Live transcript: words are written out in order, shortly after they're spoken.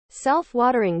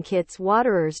Self-watering kits.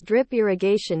 Waterers drip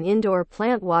irrigation indoor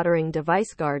plant watering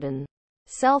device. Garden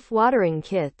self-watering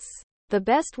kits. The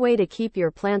best way to keep your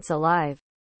plants alive.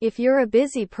 If you're a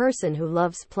busy person who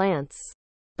loves plants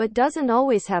but doesn't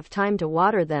always have time to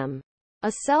water them,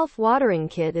 a self-watering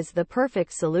kit is the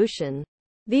perfect solution.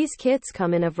 These kits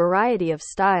come in a variety of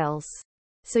styles,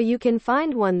 so you can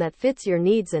find one that fits your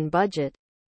needs and budget.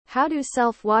 How do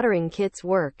self-watering kits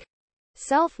work?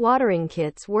 Self-watering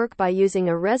kits work by using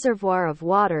a reservoir of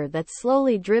water that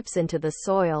slowly drips into the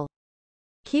soil,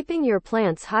 keeping your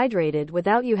plants hydrated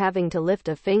without you having to lift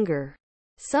a finger.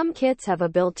 Some kits have a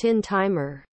built-in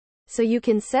timer, so you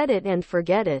can set it and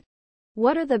forget it.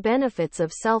 What are the benefits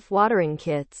of self-watering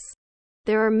kits?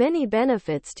 There are many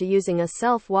benefits to using a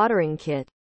self-watering kit,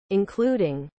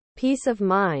 including peace of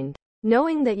mind.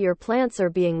 Knowing that your plants are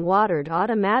being watered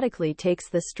automatically takes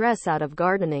the stress out of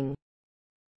gardening.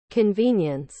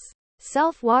 Convenience.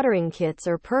 Self-watering kits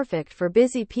are perfect for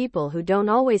busy people who don't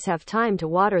always have time to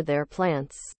water their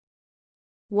plants.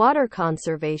 Water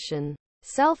conservation.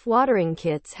 Self-watering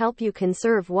kits help you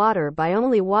conserve water by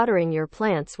only watering your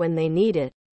plants when they need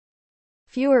it.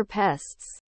 Fewer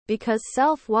pests. Because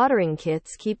self-watering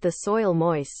kits keep the soil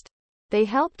moist, they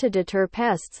help to deter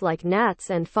pests like gnats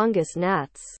and fungus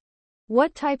gnats.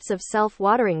 What types of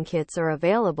self-watering kits are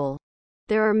available?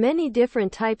 There are many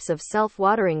different types of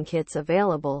self-watering kits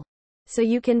available, so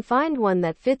you can find one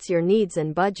that fits your needs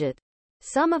and budget.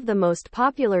 Some of the most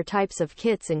popular types of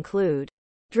kits include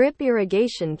drip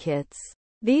irrigation kits.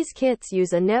 These kits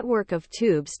use a network of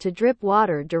tubes to drip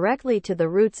water directly to the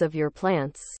roots of your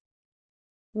plants.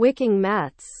 Wicking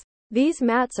mats. These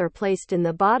mats are placed in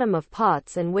the bottom of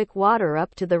pots and wick water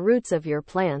up to the roots of your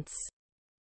plants.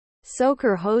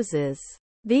 Soaker hoses.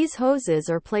 These hoses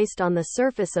are placed on the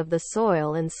surface of the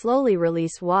soil and slowly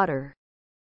release water.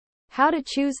 How to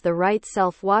choose the right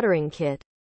self-watering kit.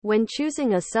 When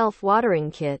choosing a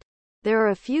self-watering kit, there are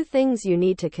a few things you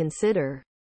need to consider,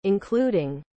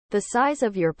 including the size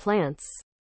of your plants.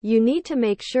 You need to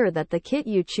make sure that the kit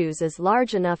you choose is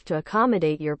large enough to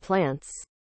accommodate your plants.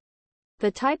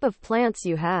 The type of plants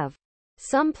you have.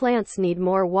 Some plants need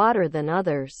more water than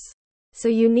others, so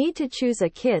you need to choose a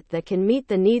kit that can meet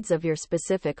the needs of your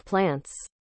specific plants.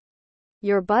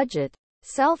 Your budget.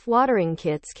 Self-watering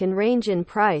kits can range in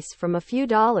price from a few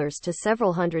dollars to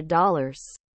several $100s.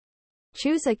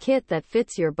 Choose a kit that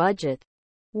fits your budget.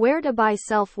 Where to buy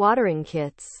self-watering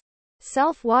kits?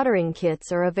 Self-watering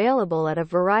kits are available at a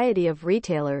variety of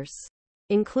retailers,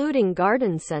 including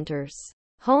garden centers,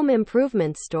 home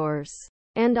improvement stores,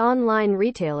 and online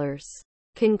retailers.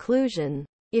 Conclusion.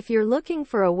 If you're looking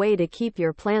for a way to keep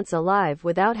your plants alive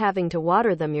without having to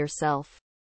water them yourself,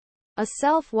 a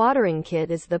self-watering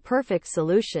kit is the perfect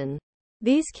solution.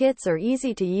 These kits are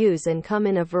easy to use and come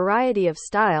in a variety of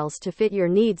styles to fit your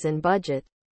needs and budget.